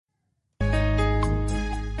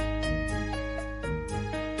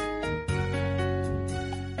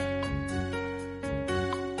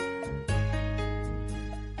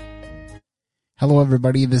Hello,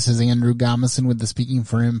 everybody. This is Andrew Jacobsson with the Speaking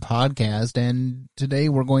for Him podcast, and today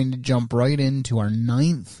we're going to jump right into our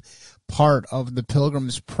 9th part of the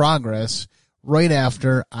Pilgrims' Progress right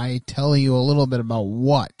after I tell you a little bit about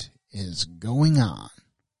what is going on.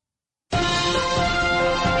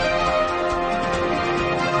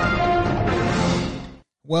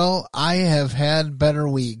 Well, I have had better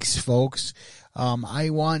weeks, folks. I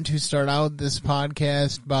want to start out this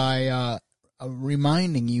podcast by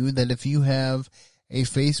reminding you that if you have a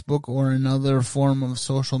Facebook or another form of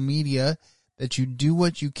social media, that you do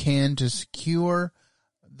what you can to secure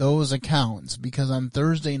those accounts, because on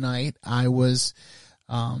Thursday night I was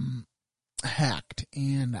hacked,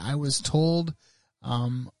 and I was told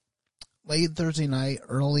late Thursday night,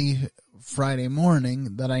 early Friday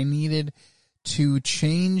morning, that I needed to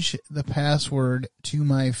change the password to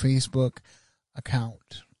my Facebook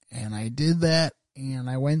account. And I did that, and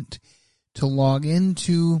I went to log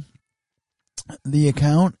into the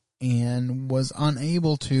account and was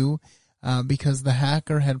unable to because the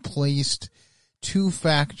hacker had placed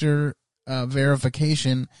two-factor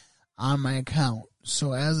verification on my account.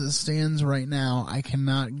 So as it stands right now, I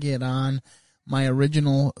cannot get on my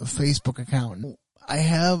original Facebook account. I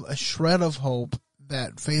have a shred of hope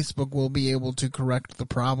that Facebook will be able to correct the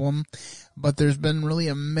problem, but there's been really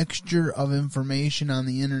a mixture of information on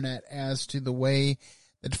the internet as to the way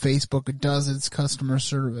that Facebook does its customer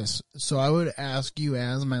service. So I would ask you,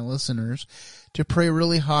 as my listeners, to pray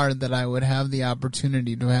really hard that I would have the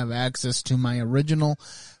opportunity to have access to my original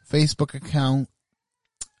Facebook account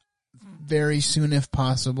very soon if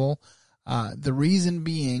possible. The reason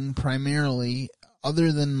being, primarily,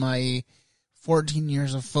 other than my 14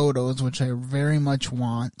 years of photos, which I very much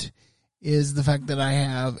want, is the fact that I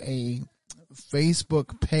have a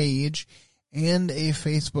Facebook page and a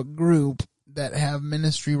Facebook group that have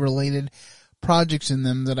ministry-related projects in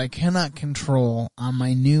them that I cannot control on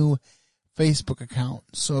my new Facebook account.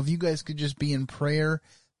 So if you guys could just be in prayer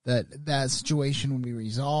that that situation will be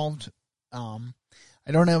resolved. I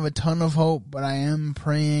don't have a ton of hope, but I am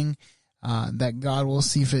praying that God will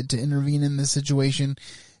see fit to intervene in this situation.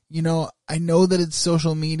 You know, I know that it's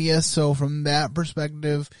social media, so from that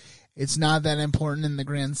perspective, it's not that important in the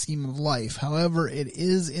grand scheme of life. However, it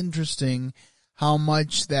is interesting how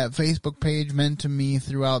much that Facebook page meant to me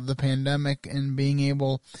throughout the pandemic, and being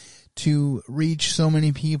able to reach so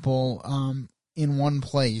many people in one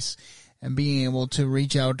place and being able to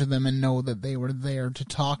reach out to them and know that they were there to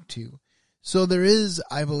talk to. So there is,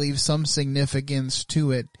 I believe, some significance to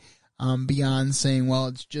it beyond saying, well,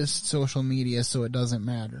 it's just social media, so it doesn't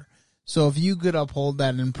matter. So if you could uphold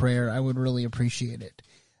that in prayer, I would really appreciate it.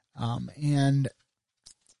 And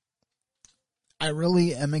I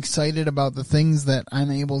really am excited about the things that I'm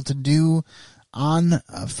able to do on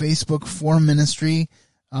Facebook for ministry.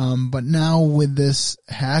 But now with this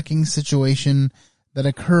hacking situation that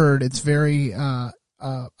occurred, it's very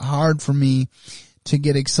hard for me to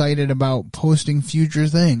get excited about posting future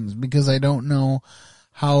things, because I don't know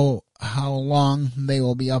how long they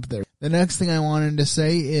will be up there. The next thing I wanted to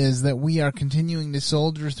say is that we are continuing to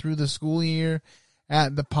soldier through the school year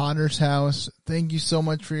at the Potter's House. Thank you so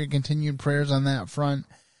much for your continued prayers on that front.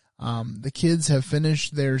 The kids have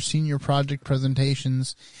finished their senior project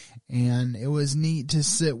presentations, and it was neat to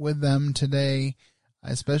sit with them today,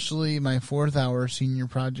 especially my 4th hour senior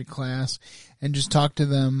project class, and just talk to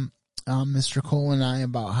them, Mr. Cole and I,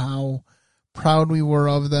 about how proud we were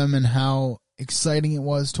of them and how exciting it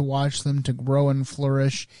was to watch them to grow and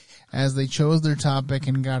flourish as they chose their topic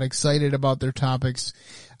and got excited about their topics.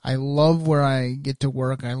 I love where I get to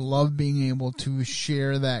work. I love being able to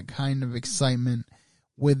share that kind of excitement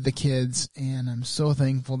with the kids, and I'm so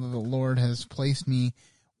thankful that the Lord has placed me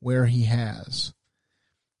where He has.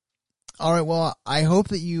 All right, well, I hope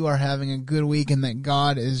that you are having a good week and that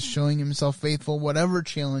God is showing Himself faithful, whatever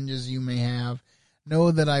challenges you may have. Know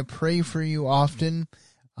that I pray for you often,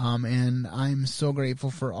 and I'm so grateful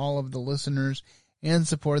for all of the listeners and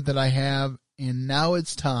support that I have. And now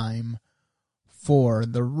it's time for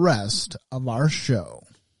the rest of our show.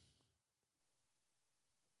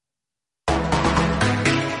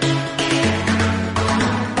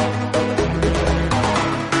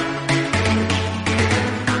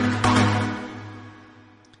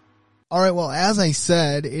 All right, well, as I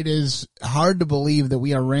said, it is hard to believe that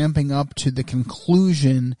we are ramping up to the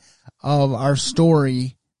conclusion of our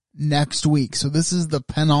story next week. So this is the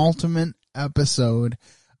penultimate episode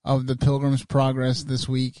of the Pilgrims' Progress this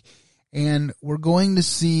week. And we're going to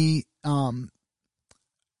see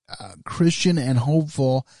Christian and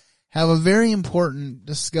Hopeful have a very important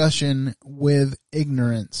discussion with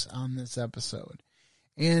ignorance on this episode.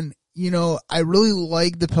 And I really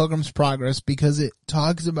like the Pilgrim's Progress because it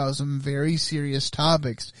talks about some very serious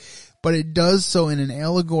topics, but it does so in an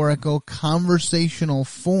allegorical, conversational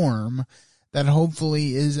form that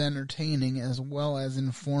hopefully is entertaining as well as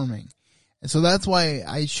informing. And so that's why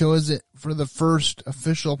I chose it for the first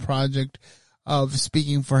official project of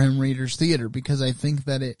Speaking for Him Readers Theater, because I think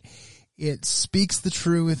that it speaks the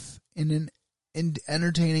truth in an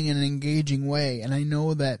entertaining and engaging way. And I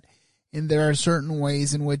know that there are certain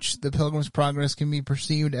ways in which the Pilgrim's Progress can be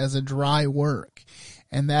perceived as a dry work.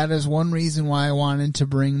 And that is one reason why I wanted to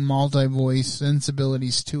bring multi-voice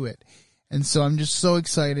sensibilities to it. And so I'm just so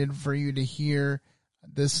excited for you to hear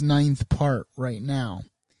this 9th part right now.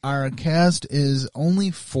 Our cast is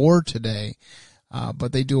only 4 today,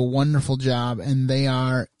 but they do a wonderful job, and they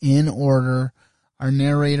are in order. Our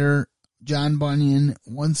narrator, John Bunyan,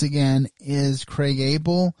 once again, is Craig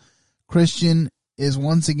Apel. Christian is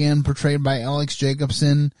once again portrayed by Alex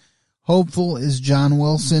Jacobsson. Hopeful is John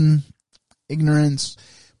Wilson. Ignorance,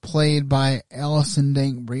 played by Allison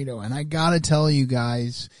Denk Brito. And I gotta tell you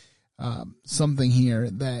guys something here,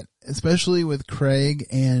 that especially with Craig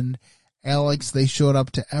and Alex, they showed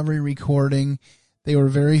up to every recording. They were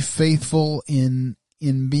very faithful in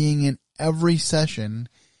being in every session.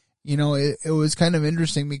 It was kind of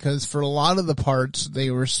interesting because for a lot of the parts,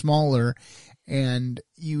 they were smaller, and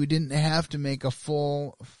you didn't have to make a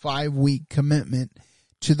full 5-week commitment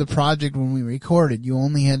to the project when we recorded. You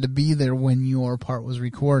only had to be there when your part was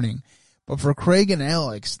recording. But for Craig and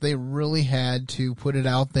Alex, they really had to put it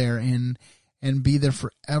out there and be there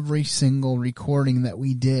for every single recording that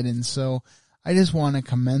we did. And so I just want to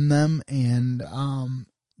commend them. And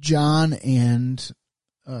John and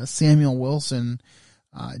Samuel Wilson,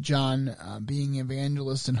 John being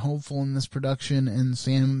evangelist and hopeful in this production, and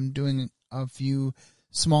Sam doing a few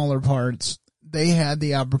smaller parts, they had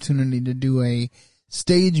the opportunity to do a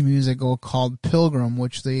stage musical called Pilgrim,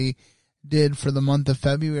 which they did for the month of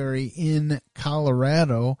February in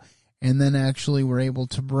Colorado, and then actually were able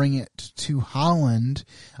to bring it to Holland,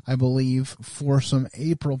 I believe, for some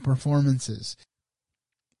April performances.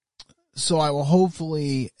 So I will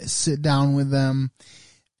hopefully sit down with them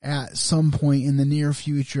at some point in the near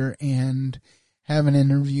future and have an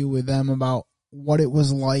interview with them about what it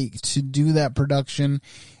was like to do that production,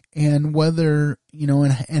 and whether,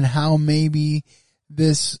 and how maybe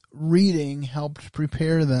this reading helped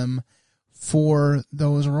prepare them for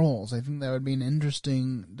those roles. I think that would be an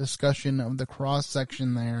interesting discussion of the cross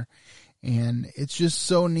section there. And it's just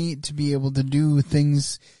so neat to be able to do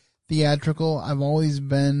things theatrical. I've always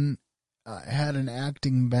been, had an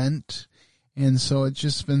acting bent. And so it's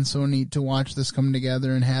just been so neat to watch this come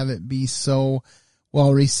together and have it be so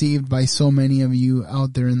well received by so many of you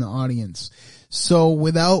out there in the audience. So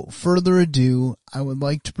without further ado, I would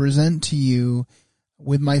like to present to you,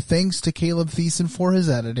 with my thanks to Caleb Thiessen for his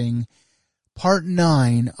editing, Part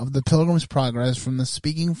 9 of The Pilgrim's Progress from the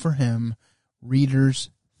Speaking for Him Readers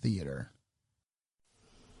Theater.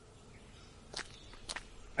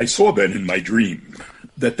 I saw then in my dream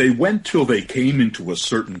that they went till they came into a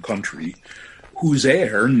certain country, whose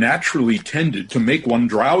air naturally tended to make one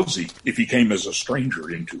drowsy if he came as a stranger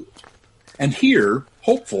into it. And here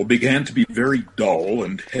Hopeful began to be very dull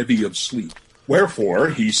and heavy of sleep. Wherefore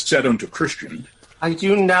he said unto Christian, I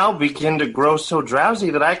do now begin to grow so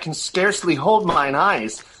drowsy that I can scarcely hold mine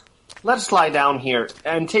eyes. Let us lie down here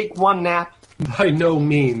and take one nap. By no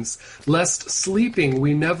means, lest sleeping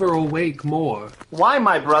we never awake more. Why,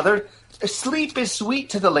 my brother? Sleep is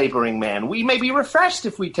sweet to the laboring man. We may be refreshed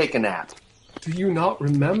if we take a nap. Do you not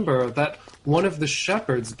remember that one of the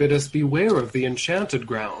shepherds bid us beware of the enchanted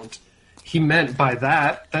ground? He meant by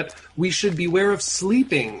that we should beware of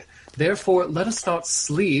sleeping. Therefore, let us not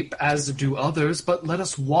sleep as do others, but let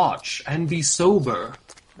us watch and be sober.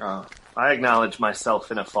 I acknowledge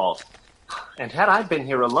myself in a fault. And had I been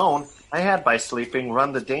here alone, I had by sleeping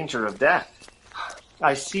run the danger of death.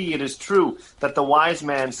 I see it is true that the wise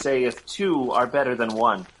man saith 2 are better than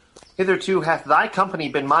 1. Hitherto hath thy company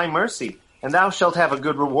been my mercy, and thou shalt have a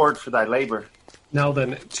good reward for thy labor. Now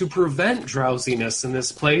then, to prevent drowsiness in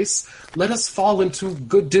this place, let us fall into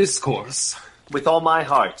good discourse. With all my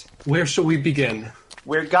heart. Where shall we begin?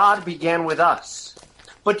 Where God began with us.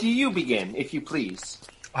 But do you begin, if you please?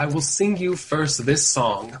 I will sing you first this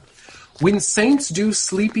song. When saints do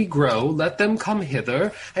sleepy grow, let them come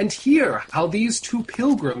hither, and hear how these 2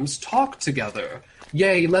 pilgrims talk together.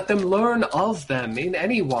 Yea, let them learn of them in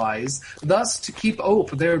any wise, thus to keep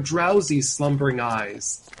ope their drowsy slumbering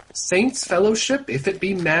eyes. Saints' fellowship, if it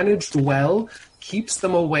be managed well, keeps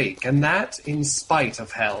them awake, and that in spite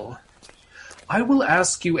of hell. I will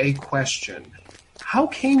ask you a question. how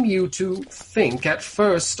came you to think at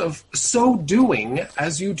first of so doing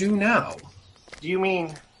as you do now? Do you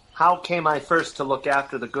mean, how came I first to look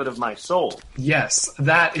after the good of my soul? Yes,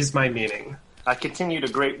 that is my meaning. I continued a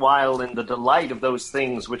great while in the delight of those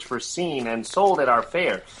things which were seen and sold at our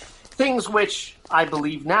fair, things which, I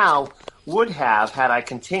believe now, would have, had I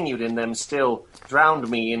continued in them still, drowned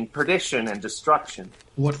me in perdition and destruction.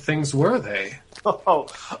 What things were they? Oh,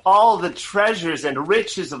 all the treasures and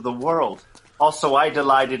riches of the world. Also I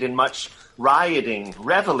delighted in much rioting,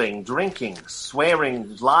 reveling, drinking,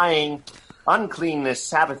 swearing, lying, uncleanness,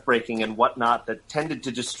 Sabbath-breaking, and whatnot that tended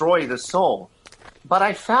to destroy the soul. But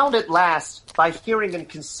I found at last, by hearing and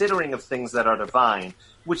considering of things that are divine,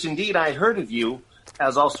 which indeed I heard of you,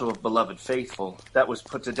 as also of beloved faithful, that was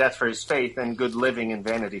put to death for his faith and good living in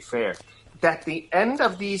Vanity Fair, that the end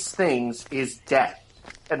of these things is death,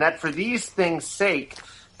 and that for these things' sake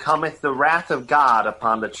cometh the wrath of God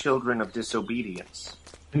upon the children of disobedience.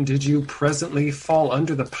 And did you presently fall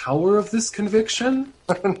under the power of this conviction?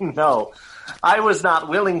 No, I was not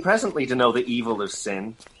willing presently to know the evil of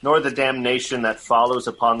sin, nor the damnation that follows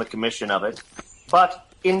upon the commission of it, but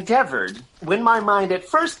endeavored, when my mind at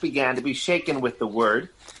first began to be shaken with the word,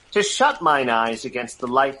 to shut mine eyes against the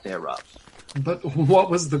light thereof. But what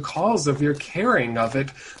was the cause of your carrying of it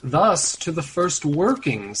thus to the first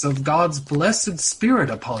workings of God's blessed Spirit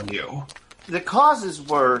upon you? The causes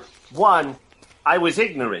were, 1, I was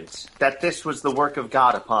ignorant that this was the work of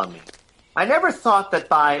God upon me. I never thought that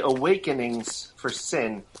by awakenings for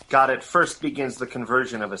sin, God at first begins the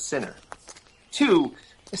conversion of a sinner. 2,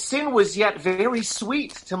 sin was yet very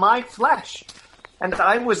sweet to my flesh, and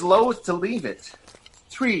I was loath to leave it.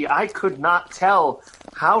 3, I could not tell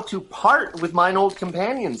how to part with mine old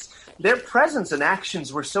companions. Their presence and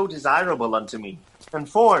actions were so desirable unto me. And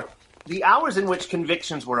 4, the hours in which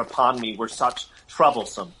convictions were upon me were such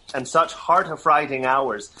troublesome and such heart-affrighting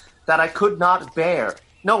hours that I could not bear,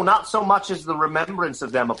 no, not so much as the remembrance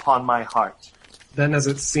of them upon my heart. Then, as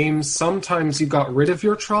it seems, sometimes you got rid of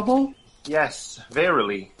your trouble? Yes,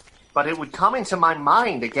 verily. But it would come into my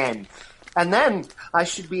mind again, and then I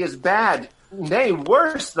should be as bad, nay,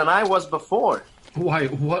 worse than I was before. Why,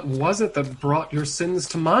 what was it that brought your sins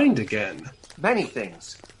to mind again? Many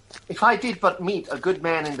things. If I did but meet a good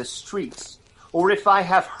man in the streets, or if I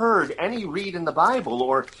have heard any read in the Bible,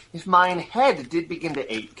 or if mine head did begin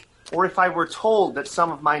to ache, or if I were told that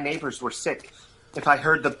some of my neighbors were sick, if I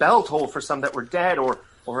heard the bell toll for some that were dead, or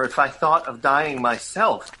if I thought of dying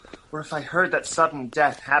myself, or if I heard that sudden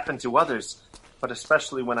death happened to others, but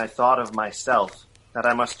especially when I thought of myself, that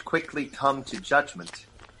I must quickly come to judgment.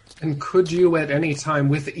 And could you at any time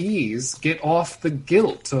with ease get off the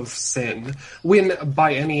guilt of sin, when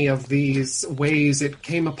by any of these ways it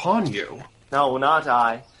came upon you? No, not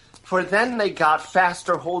I. For then they got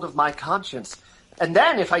faster hold of my conscience. And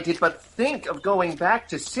then, if I did but think of going back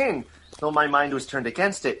to sin, though my mind was turned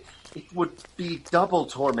against it, it would be double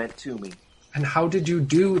torment to me. And how did you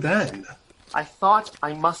do then? I thought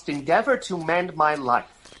I must endeavor to mend my life.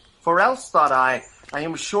 For else, thought I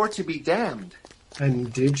am sure to be damned.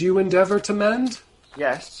 And did you endeavor to mend?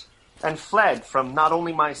 Yes, and fled from not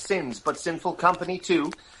only my sins, but sinful company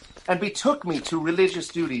too, and betook me to religious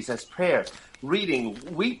duties as prayer, reading,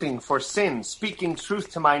 weeping for sin, speaking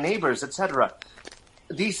truth to my neighbors, etc.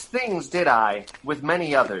 These things did I, with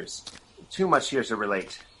many others. Too much here to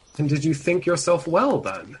relate. And did you think yourself well,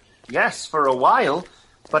 then? Yes, for a while,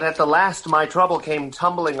 but at the last my trouble came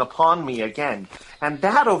tumbling upon me again, and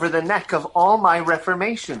that over the neck of all my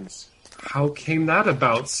reformations. How came that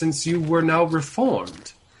about, since you were now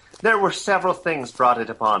reformed? There were several things brought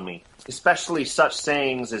it upon me, especially such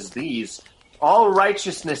sayings as these. All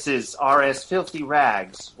righteousnesses are as filthy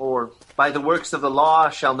rags, or by the works of the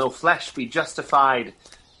law shall no flesh be justified.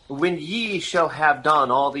 When ye shall have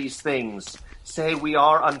done all these things, say we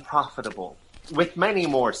are unprofitable, with many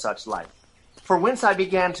more such like. For whence I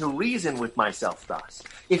began to reason with myself thus,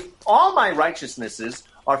 if all my righteousnesses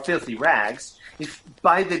are filthy rags, if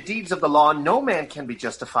by the deeds of the law no man can be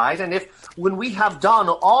justified, and if when we have done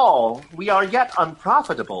all we are yet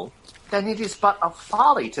unprofitable, then it is but a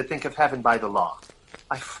folly to think of heaven by the law.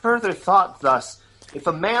 I further thought thus, if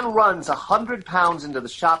a man runs 100 pounds into the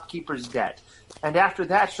shopkeeper's debt, and after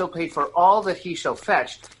that shall pay for all that he shall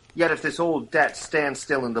fetch, yet if this old debt stands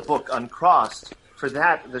still in the book uncrossed, for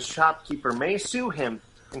that the shopkeeper may sue him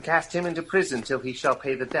and cast him into prison till he shall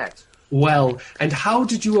pay the debt. Well, and how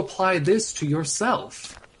did you apply this to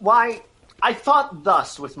yourself? Why, I thought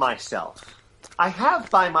thus with myself. I have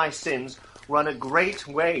by my sins run a great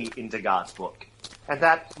way into God's book, and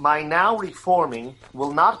that my now reforming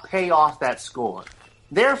will not pay off that score.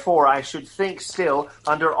 Therefore I should think still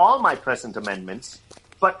under all my present amendments.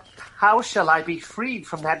 But how shall I be freed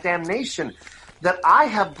from that damnation that I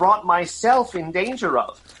have brought myself in danger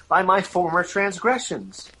of by my former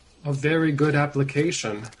transgressions? A very good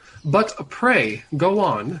application. But pray, go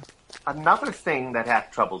on. Another thing that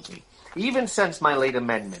hath troubled me, even since my late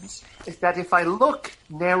amendments, is that if I look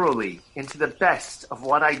narrowly into the best of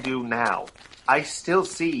what I do now, I still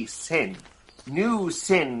see sin. New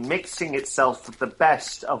sin mixing itself with the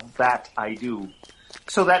best of that I do.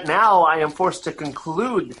 So that now I am forced to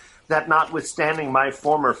conclude that notwithstanding my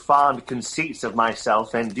former fond conceits of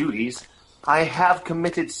myself and duties, I have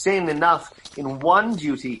committed sin enough in one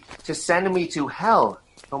duty to send me to hell,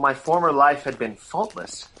 though my former life had been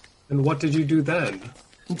faultless. And what did you do then?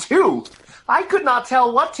 Do? I could not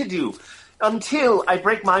tell what to do until I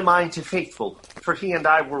break my mind to Faithful, for he and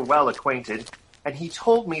I were well acquainted, and he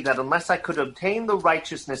told me that unless I could obtain the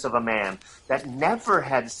righteousness of a man that never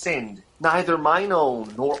had sinned, neither mine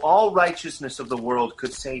own nor all righteousness of the world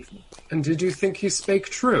could save me. And did you think he spake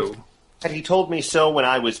true? Had he told me so when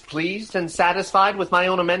I was pleased and satisfied with my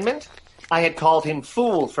own amendment, I had called him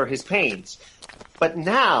fool for his pains. But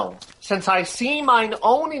now, since I see mine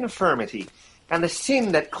own infirmity, and the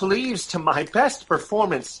sin that cleaves to my best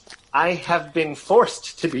performance, I have been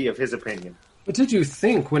forced to be of his opinion. But did you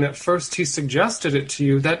think, when at first he suggested it to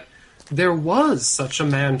you, that there was such a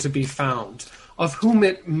man to be found, of whom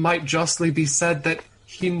it might justly be said that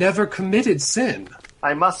he never committed sin?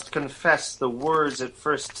 I must confess the words at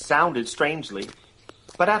first sounded strangely,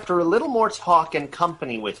 but after a little more talk and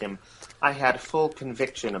company with him, I had full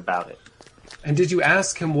conviction about it. And did you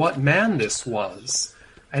ask him what man this was,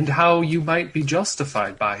 and how you might be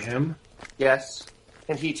justified by him? Yes,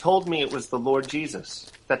 and he told me it was the Lord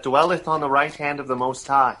Jesus, that dwelleth on the right hand of the Most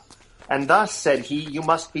High. And thus, said he, you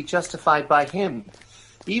must be justified by him,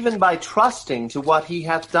 even by trusting to what he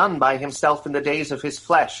hath done by himself in the days of his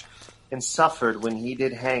flesh, and suffered when he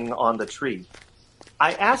did hang on the tree.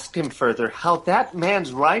 I asked him further how that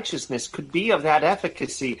man's righteousness could be of that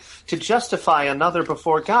efficacy to justify another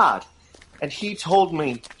before God. And he told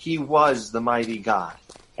me he was the mighty God,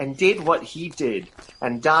 and did what he did,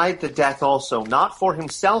 and died the death also, not for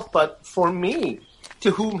himself, but for me, to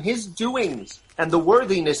whom his doings and the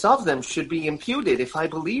worthiness of them should be imputed if I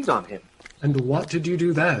believed on him. And what did you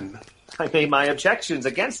do then? I made my objections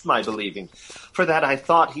against my believing, for that I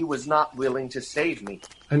thought he was not willing to save me.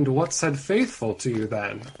 And what said Faithful to you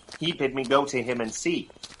then? He bid me go to him and see.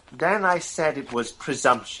 Then I said it was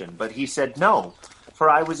presumption, but he said no, for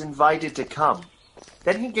I was invited to come.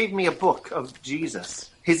 Then he gave me a book of Jesus,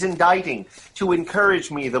 his indicting, to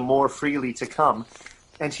encourage me the more freely to come.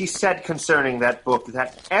 And he said concerning that book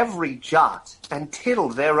that every jot and tittle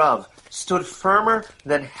thereof stood firmer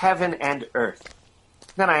than heaven and earth.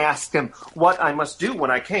 Then I asked him what I must do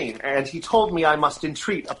when I came, and he told me I must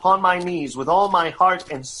entreat upon my knees with all my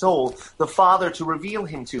heart and soul the Father to reveal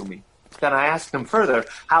him to me. Then I asked him further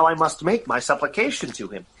how I must make my supplication to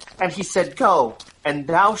him. And he said, go, and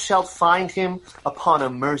thou shalt find him upon a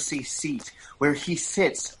mercy seat, where he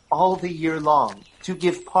sits all the year long, to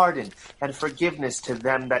give pardon and forgiveness to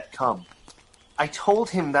them that come. I told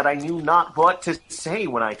him that I knew not what to say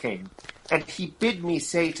when I came, and he bid me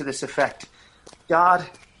say to this effect, God,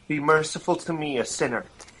 be merciful to me, a sinner,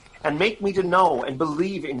 and make me to know and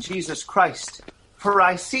believe in Jesus Christ. For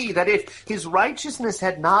I see that if his righteousness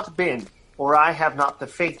had not been, or I have not the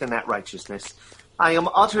faith in that righteousness, I am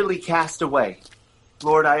utterly cast away.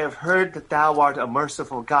 Lord, I have heard that thou art a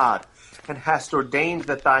merciful God, and hast ordained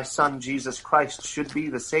that thy Son Jesus Christ should be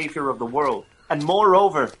the Savior of the world, and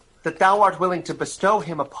moreover, that thou art willing to bestow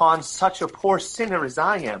him upon such a poor sinner as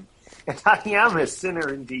I am. And I am a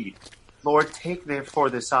sinner indeed. Lord, take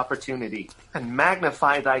therefore this opportunity, and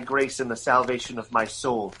magnify thy grace in the salvation of my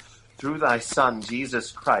soul, through thy Son,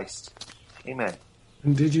 Jesus Christ. Amen.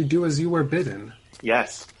 And did you do as you were bidden?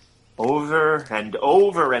 Yes, over and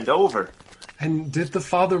over and over. And did the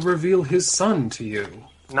Father reveal his Son to you?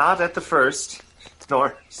 Not at the first,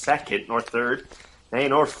 nor second, nor third, nay,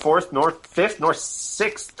 nor fourth, nor fifth, nor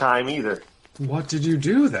sixth time either. What did you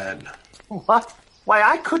do then? What? Why,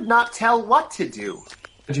 I could not tell what to do.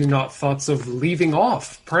 Had you not thoughts of leaving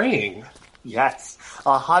off praying? Yes,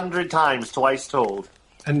 100 times twice told.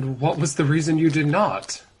 And what was the reason you did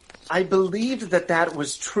not? I believed that that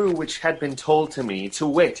was true which had been told to me, to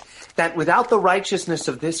wit, that without the righteousness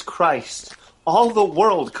of this Christ, all the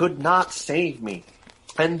world could not save me.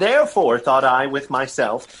 And therefore, thought I with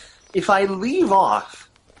myself, if I leave off,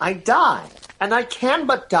 I die, and I can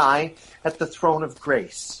but die at the throne of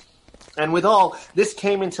grace. And withal, this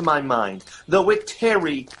came into my mind, though it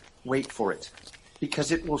tarry, wait for it,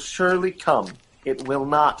 because it will surely come, it will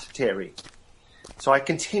not tarry. So I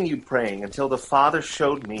continued praying until the Father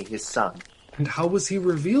showed me his Son. And how was he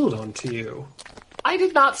revealed unto you? I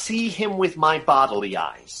did not see him with my bodily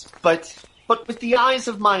eyes, but with the eyes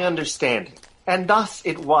of my understanding. And thus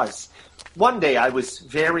it was. One day I was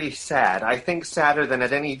very sad, I think sadder than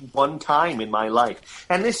at any one time in my life.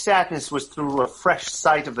 And this sadness was through a fresh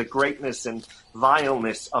sight of the greatness and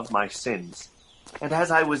vileness of my sins. And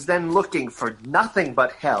as I was then looking for nothing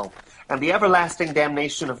but hell, and the everlasting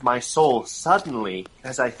damnation of my soul, suddenly,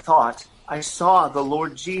 as I thought, I saw the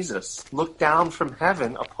Lord Jesus look down from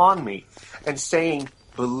heaven upon me, and saying,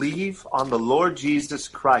 "Believe on the Lord Jesus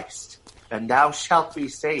Christ, and thou shalt be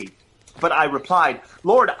saved." But I replied,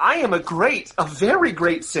 "Lord, I am a very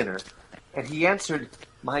great sinner." And he answered,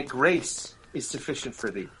 "My grace is sufficient for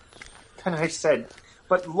thee." And I said,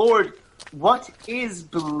 "But Lord, what is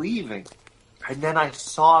believing?" And then I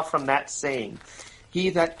saw from that saying, "He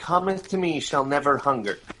that cometh to me shall never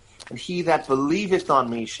hunger, and he that believeth on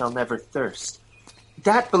me shall never thirst."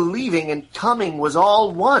 That believing and coming was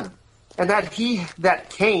all one, and that he that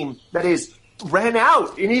came, that is, ran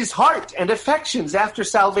out in his heart and affections after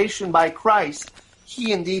salvation by Christ,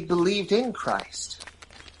 he indeed believed in Christ.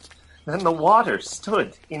 Then the water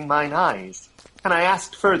stood in mine eyes, and I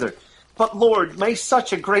asked further, "But Lord, may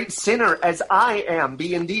such a great sinner as I am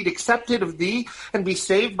be indeed accepted of thee, and be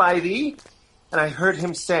saved by thee?" And I heard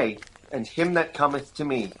him say, "And him that cometh to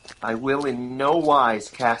me, I will in no wise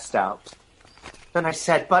cast out." Then I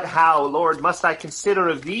said, "But how, Lord, must I consider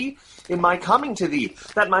of thee in my coming to thee,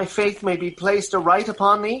 that my faith may be placed aright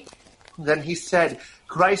upon thee?" Then he said,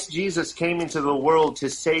 "Christ Jesus came into the world to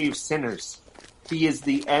save sinners. He is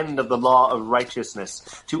the end of the law of righteousness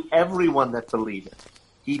to everyone that believeth.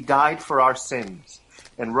 He died for our sins,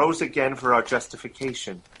 and rose again for our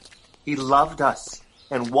justification. He loved us,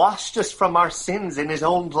 and washed us from our sins in his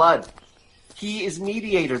own blood. He is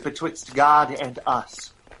mediator betwixt God and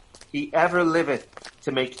us. He ever liveth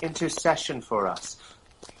to make intercession for us.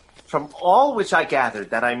 From all which I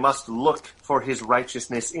gathered that I must look for his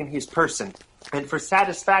righteousness in his person, and for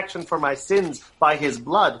satisfaction for my sins by his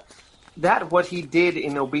blood, that what he did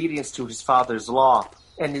in obedience to his Father's law,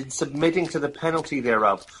 and in submitting to the penalty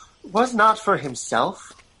thereof, was not for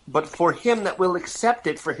himself, but for him that will accept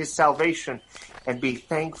it for his salvation, and be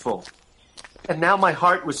thankful. And now my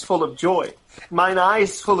heart was full of joy, mine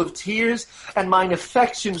eyes full of tears, and mine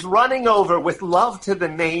affections running over with love to the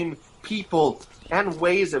name, people, and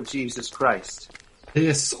ways of Jesus Christ."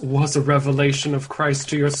 This was a revelation of Christ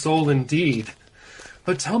to your soul indeed.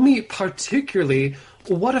 But tell me particularly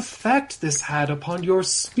what effect this had upon your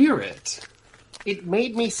spirit. It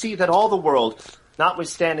made me see that all the world,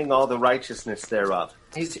 notwithstanding all the righteousness thereof,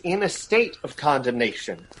 is in a state of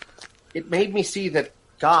condemnation. It made me see that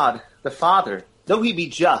God, the Father, though he be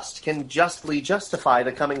just, can justly justify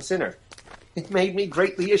the coming sinner. It made me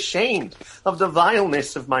greatly ashamed of the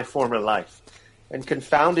vileness of my former life, and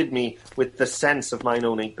confounded me with the sense of mine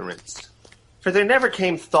own ignorance. For there never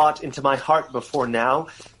came thought into my heart before now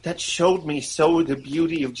that showed me so the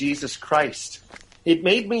beauty of Jesus Christ. It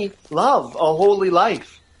made me love a holy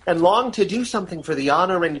life, and long to do something for the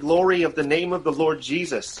honor and glory of the name of the Lord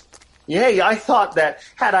Jesus. Yea, I thought that,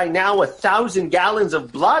 had I now 1,000 gallons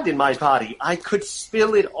of blood in my body, I could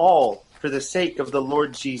spill it all for the sake of the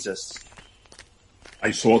Lord Jesus.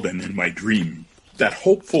 I saw then in my dream that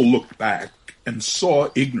Hopeful looked back and saw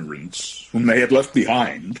Ignorance, whom they had left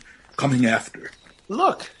behind, coming after.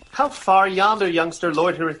 "Look, how far yonder youngster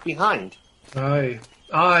loitereth behind." Aye,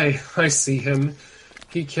 I see him.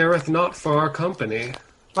 He careth not for our company.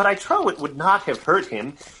 "But I trow it would not have hurt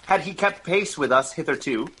him, had he kept pace with us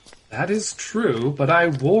hitherto." That is true, but I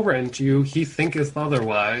warrant you he thinketh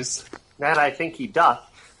otherwise. "That I think he doth.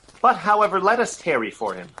 But, however, let us tarry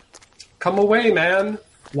for him." Come away, man.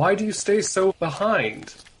 Why do you stay so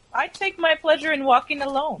behind? I take my pleasure in walking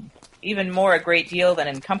alone, even more a great deal than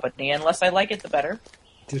in company, unless I like it the better.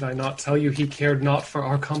 Did I not tell you he cared not for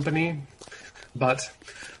our company? But,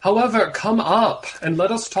 however, come up, and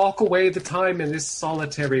let us talk away the time in this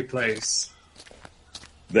solitary place.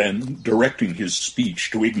 Then, directing his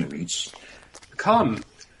speech to Ignorance, Come,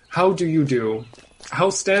 how do you do? How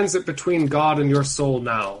stands it between God and your soul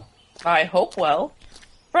now? I hope well,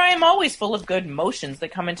 for I am always full of good motions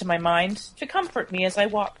that come into my mind to comfort me as I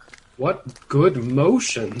walk. What good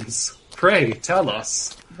motions? Pray, tell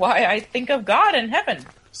us. Why, I think of God and heaven.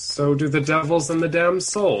 So do the devils and the damned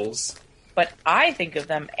souls. But I think of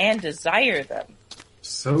them and desire them.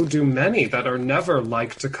 So do many that are never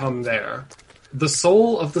like to come there. The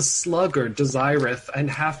soul of the sluggard desireth and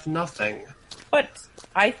hath nothing. But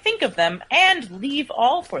I think of them and leave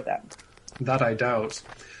all for them. That I doubt.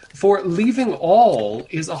 For leaving all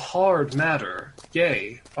is a hard matter,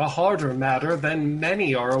 yea, a harder matter than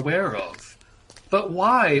many are aware of. But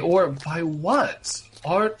why, or by what,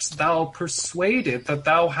 art thou persuaded that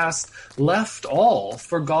thou hast left all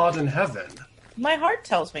for God in heaven? My heart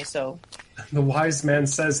tells me so. The wise man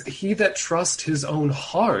says, he that trusts his own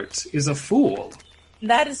heart is a fool.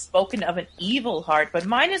 That is spoken of an evil heart, but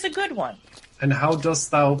mine is a good one. And how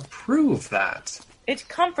dost thou prove that? It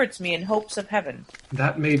comforts me in hopes of heaven.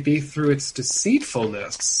 That may be through its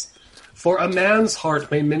deceitfulness. For a man's heart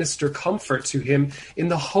may minister comfort to him in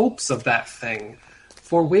the hopes of that thing,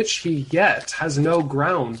 for which he yet has no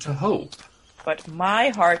ground to hope. But my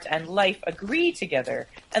heart and life agree together,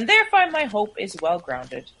 and therefore my hope is well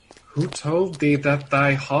grounded. Who told thee that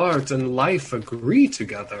thy heart and life agree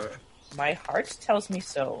together? My heart tells me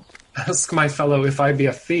so. Ask my fellow if I be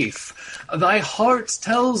a thief. Thy heart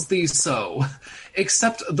tells thee so.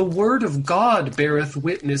 Except the word of God beareth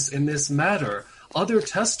witness in this matter. Other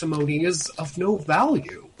testimony is of no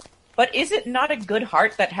value. But is it not a good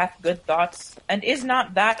heart that hath good thoughts? And is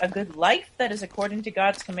not that a good life that is according to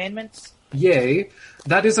God's commandments? Yea,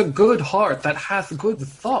 that is a good heart that hath good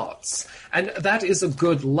thoughts, and that is a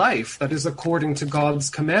good life that is according to God's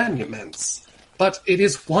commandments. But it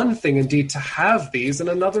is one thing indeed to have these, and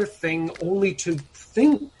another thing only to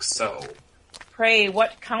think so. Pray,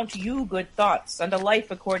 what count you good thoughts, and a life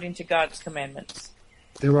according to God's commandments?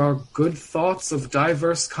 There are good thoughts of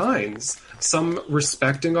diverse kinds, some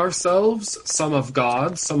respecting ourselves, some of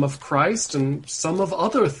God, some of Christ, and some of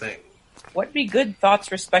other things. What be good thoughts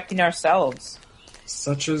respecting ourselves?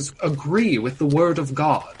 Such as agree with the word of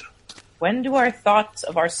God. When do our thoughts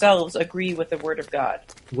of ourselves agree with the word of God?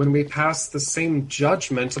 When we pass the same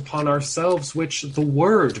judgment upon ourselves which the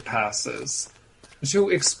word passes. To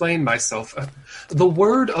explain myself, the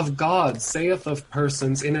word of God saith of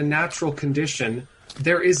persons in a natural condition,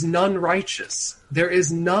 there is none righteous, there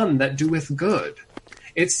is none that doeth good.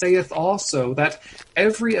 It saith also that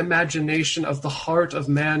every imagination of the heart of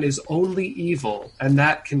man is only evil, and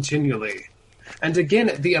that continually. And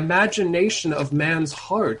again, the imagination of man's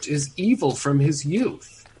heart is evil from his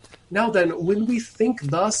youth. Now then, when we think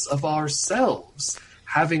thus of ourselves,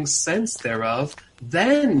 having sense thereof,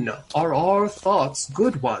 then are our thoughts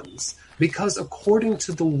good ones, because according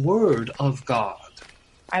to the word of God.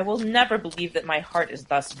 I will never believe that my heart is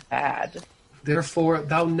thus bad. Therefore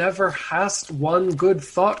thou never hast one good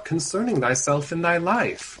thought concerning thyself in thy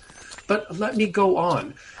life. But let me go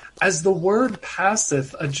on. As the word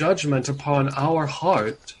passeth a judgment upon our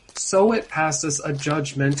heart, so it passeth a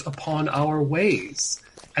judgment upon our ways.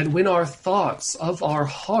 And when our thoughts of our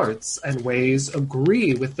hearts and ways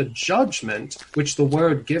agree with the judgment which the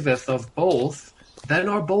word giveth of both, then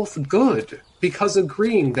are both good, because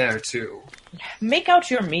agreeing thereto. Make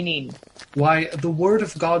out your meaning. Why, the word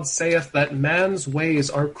of God saith that man's ways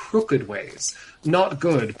are crooked ways, not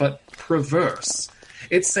good, but perverse.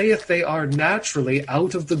 It saith they are naturally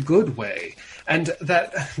out of the good way, and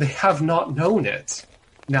that they have not known it.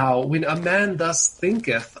 Now, when a man thus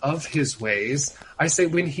thinketh of his ways, I say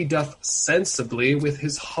when he doth sensibly with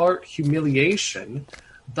his heart humiliation,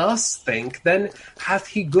 thus think, then hath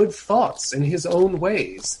he good thoughts in his own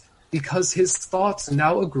ways, because his thoughts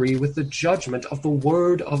now agree with the judgment of the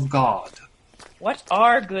word of God. What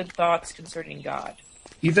are good thoughts concerning God?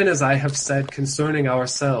 Even as I have said concerning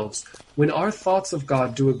ourselves, when our thoughts of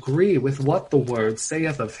God do agree with what the word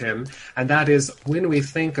saith of him, and that is, when we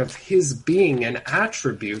think of his being and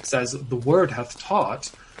attributes as the word hath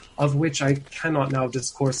taught, of which I cannot now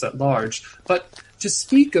discourse at large, but to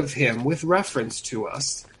speak of him with reference to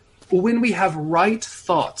us, when we have right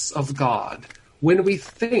thoughts of God, when we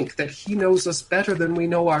think that he knows us better than we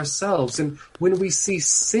know ourselves, and when we see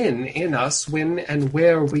sin in us when and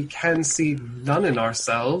where we can see none in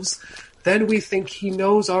ourselves, then we think he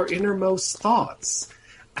knows our innermost thoughts,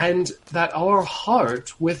 and that our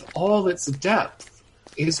heart, with all its depth,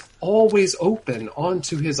 is always open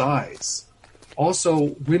onto his eyes. Also,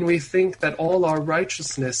 when we think that all our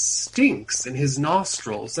righteousness stinks in his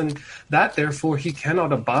nostrils, and that therefore he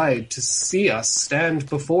cannot abide to see us stand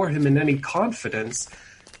before him in any confidence,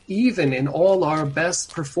 even in all our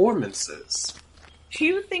best performances. Do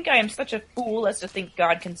you think I am such a fool as to think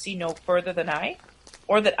God can see no further than I?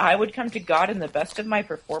 Or that I would come to God in the best of my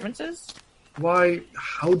performances? Why,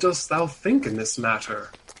 how dost thou think in this matter?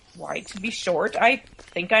 Why, to be short, I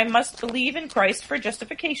think I must believe in Christ for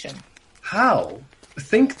justification. How?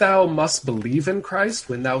 Think thou must believe in Christ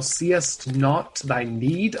when thou seest not thy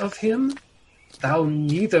need of him? Thou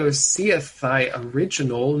neither seest thy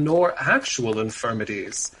original nor actual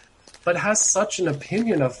infirmities, but hast such an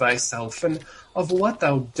opinion of thyself, and of what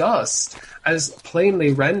thou dost, as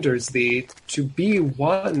plainly renders thee to be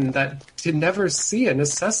one that did never see a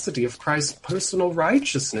necessity of Christ's personal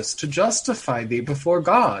righteousness to justify thee before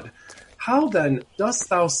God. How then dost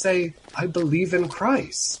thou say, I believe in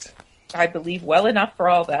Christ? I believe well enough for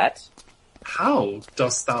all that. How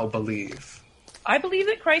dost thou believe? I believe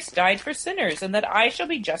that Christ died for sinners, and that I shall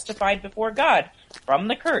be justified before God from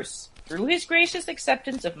the curse, through his gracious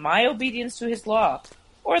acceptance of my obedience to his law.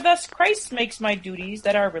 Or thus Christ makes my duties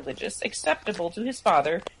that are religious acceptable to his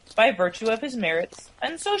Father by virtue of his merits,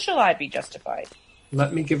 and so shall I be justified.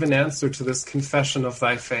 Let me give an answer to this confession of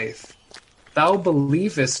thy faith. Thou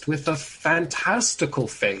believest with a fantastical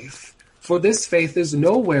faith, for this faith is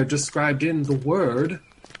nowhere described in the Word.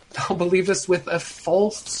 Thou believest with a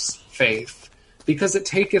false faith, because it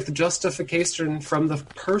taketh justification from the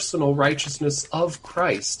personal righteousness of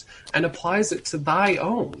Christ, and applies it to thy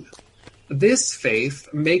own. This faith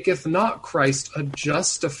maketh not Christ a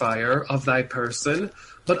justifier of thy person,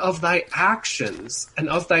 but of thy actions, and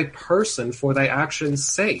of thy person for thy actions'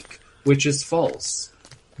 sake, which is false.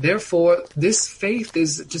 Therefore this faith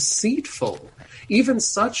is deceitful, even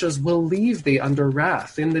such as will leave thee under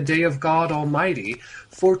wrath in the day of God Almighty.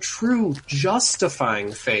 For true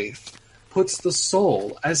justifying faith puts the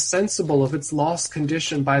soul, as sensible of its lost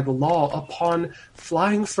condition by the law, upon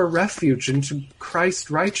flying for refuge into Christ's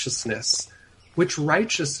righteousness, which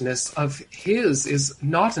righteousness of his is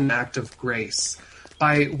not an act of grace,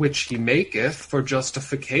 by which he maketh for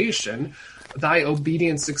justification thy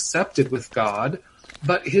obedience accepted with God,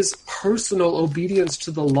 but his personal obedience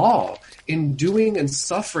to the law, in doing and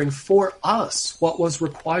suffering for us what was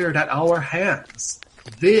required at our hands.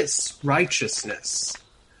 This righteousness.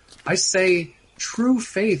 I say, true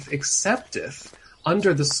faith accepteth,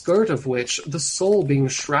 under the skirt of which the soul being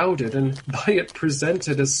shrouded and by it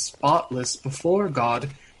presented as spotless before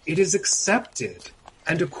God, it is accepted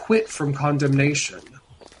and acquit from condemnation.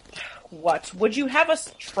 What, would you have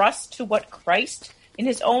us trust to what Christ in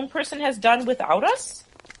his own person has done without us?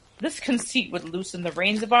 This conceit would loosen the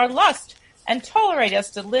reins of our lust, and tolerate us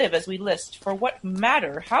to live as we list. For what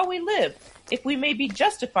matter how we live, if we may be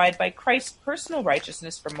justified by Christ's personal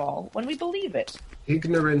righteousness from all, when we believe it?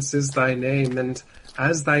 Ignorance is thy name, and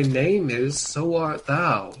as thy name is, so art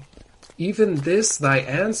thou. Even this thy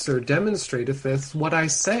answer demonstrateth what I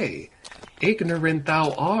say. Ignorant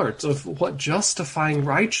thou art of what justifying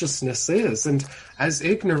righteousness is, and as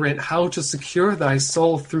ignorant how to secure thy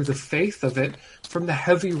soul through the faith of it from the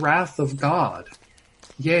heavy wrath of God.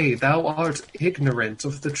 Yea, thou art ignorant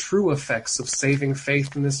of the true effects of saving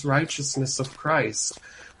faith in this righteousness of Christ,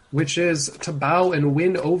 which is to bow and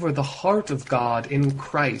win over the heart of God in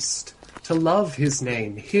Christ, to love his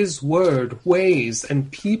name, his word, ways,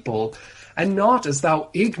 and people, and not as thou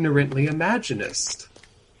ignorantly imaginest.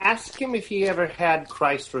 Ask him if he ever had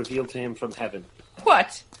Christ revealed to him from heaven.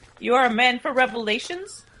 What? You are a man for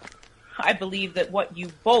revelations? I believe that what you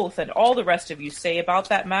both and all the rest of you say about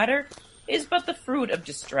that matter is but the fruit of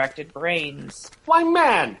distracted brains. Why,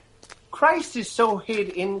 man, Christ is so hid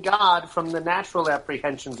in God from the natural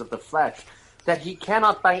apprehensions of the flesh that he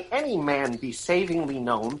cannot by any man be savingly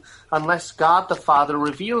known unless God the Father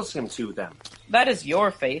reveals him to them. That is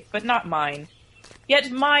your faith, but not mine.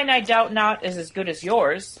 Yet mine I doubt not is as good as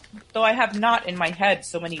yours, though I have not in my head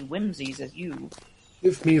so many whimsies as you.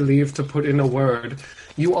 Give me leave to put in a word.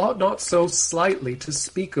 You ought not so slightly to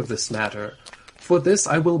speak of this matter. For this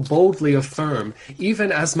I will boldly affirm,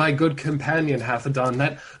 even as my good companion hath done,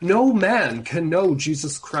 that no man can know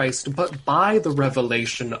Jesus Christ but by the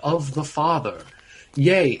revelation of the Father.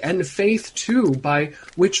 Yea, and faith too, by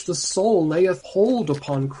which the soul layeth hold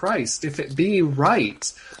upon Christ, if it be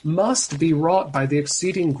right, must be wrought by the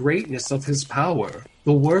exceeding greatness of his power,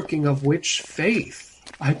 the working of which faith,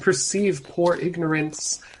 I perceive poor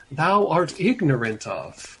ignorance, thou art ignorant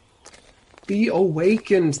of. Be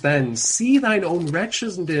awakened then, see thine own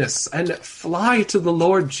wretchedness, and fly to the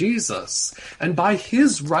Lord Jesus, and by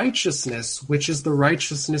his righteousness, which is the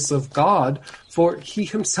righteousness of God, for he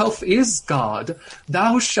himself is God,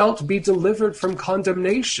 thou shalt be delivered from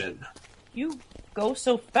condemnation. You go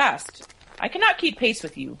so fast. I cannot keep pace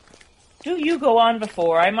with you. Do you go on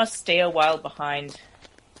before, I must stay a while behind.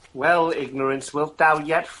 Well, ignorance, wilt thou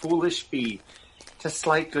yet foolish be? To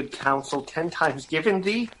slight good counsel 10 times given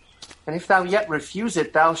thee? And if thou yet refuse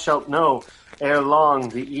it, thou shalt know, ere long,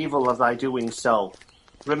 the evil of thy doing so.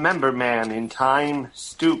 Remember, man, in time,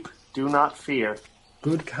 stoop, do not fear.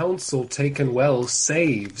 Good counsel taken well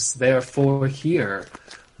saves, therefore hear.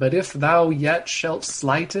 But if thou yet shalt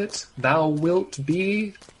slight it, thou wilt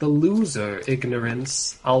be the loser,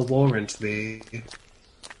 ignorance, I'll warrant thee.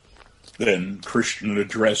 Then Christian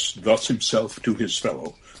addressed thus himself to his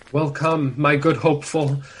fellow. Welcome, my good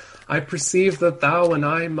hopeful. I perceive that thou and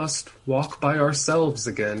I must walk by ourselves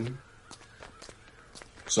again.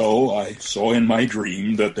 So I saw in my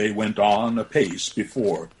dream that they went on apace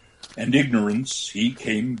before, and ignorance he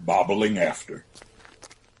came bobbling after.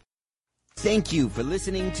 Thank you for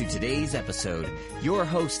listening to today's episode. Your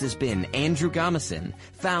host has been Andrew Jacobsson,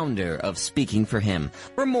 founder of Speaking for Him.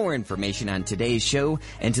 For more information on today's show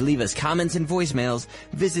and to leave us comments and voicemails,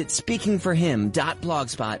 visit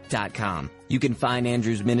speakingforhim.blogspot.com. You can find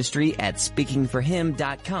Andrew's ministry at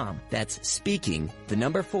speakingforhim.com. That's speaking,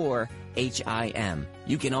 4, HIM.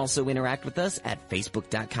 You can also interact with us at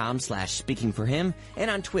facebook.com/speakingforhim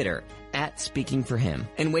and on Twitter @speakingforhim.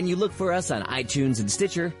 And when you look for us on iTunes and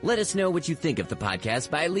Stitcher, let us know what you think of the podcast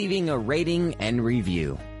by leaving a rating and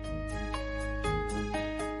review.